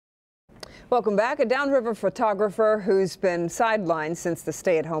Welcome back. A downriver photographer who's been sidelined since the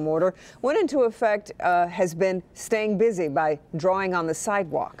stay-at-home order went into effect has been staying busy by drawing on the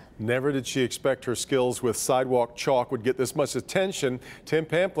sidewalk. Never did she expect her skills with sidewalk chalk would get this much attention. Tim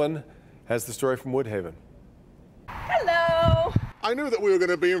Pamplin has the story from Woodhaven. Hello. I knew that we were going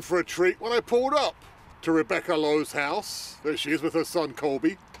to be in for a treat when I pulled up to Rebecca Lowe's house. There she is with her son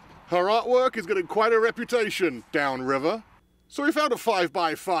Colby. Her artwork is getting quite a reputation downriver. So we found a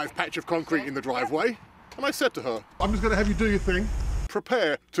 5x5 patch of concrete in the driveway, and I said to her, I'm just going to have you do your thing.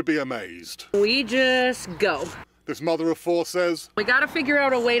 Prepare to be amazed. We just go. This mother of four says, We got to figure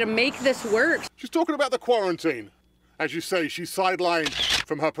out a way to make this work. She's talking about the quarantine. As you say, she's sidelined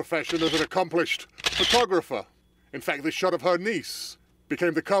from her profession as an accomplished photographer. In fact, this shot of her niece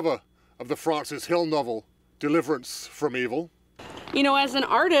became the cover of the Francis Hill novel, Deliverance from Evil. You know, as an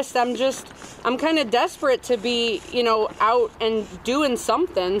artist, I'm kind of desperate to be, out and doing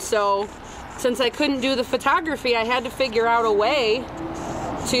something. So since I couldn't do the photography, I had to figure out a way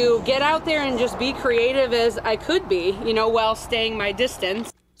to get out there and just be creative as I could be, while staying my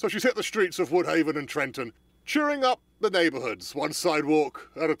distance. So she's hit the streets of Woodhaven and Trenton, cheering up the neighborhoods, one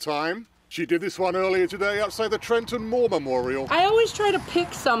sidewalk at a time. She did this one earlier today outside the Trenton Moore Memorial. I always try to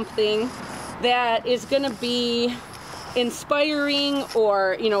pick something that is going to be inspiring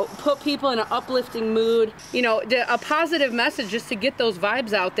or, put people in an uplifting mood. A positive message just to get those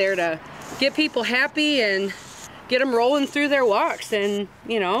vibes out there to get people happy and get them rolling through their walks and,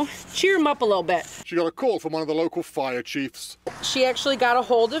 cheer them up a little bit. She got a call from one of the local fire chiefs. She actually got a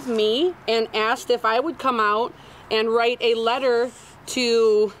hold of me and asked if I would come out and write a letter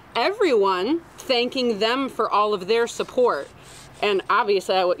to everyone thanking them for all of their support. And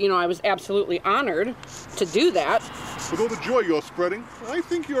obviously, I was absolutely honored to do that. With all the joy you're spreading, I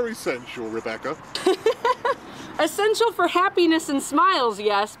think you're essential, Rebecca. Essential for happiness and smiles,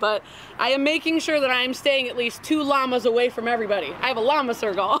 yes, but I am making sure that I am staying at least 2 llamas away from everybody. I have a llama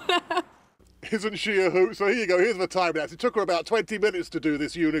circle. Isn't she a hoot? So here you go, here's the time lapse. It took her about 20 minutes to do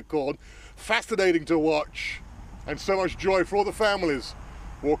this unicorn. Fascinating to watch, and so much joy for all the families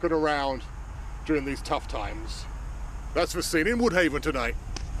walking around during these tough times. That's the scene in Woodhaven tonight.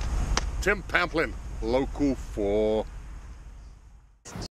 Tim Pamplin, Local 4.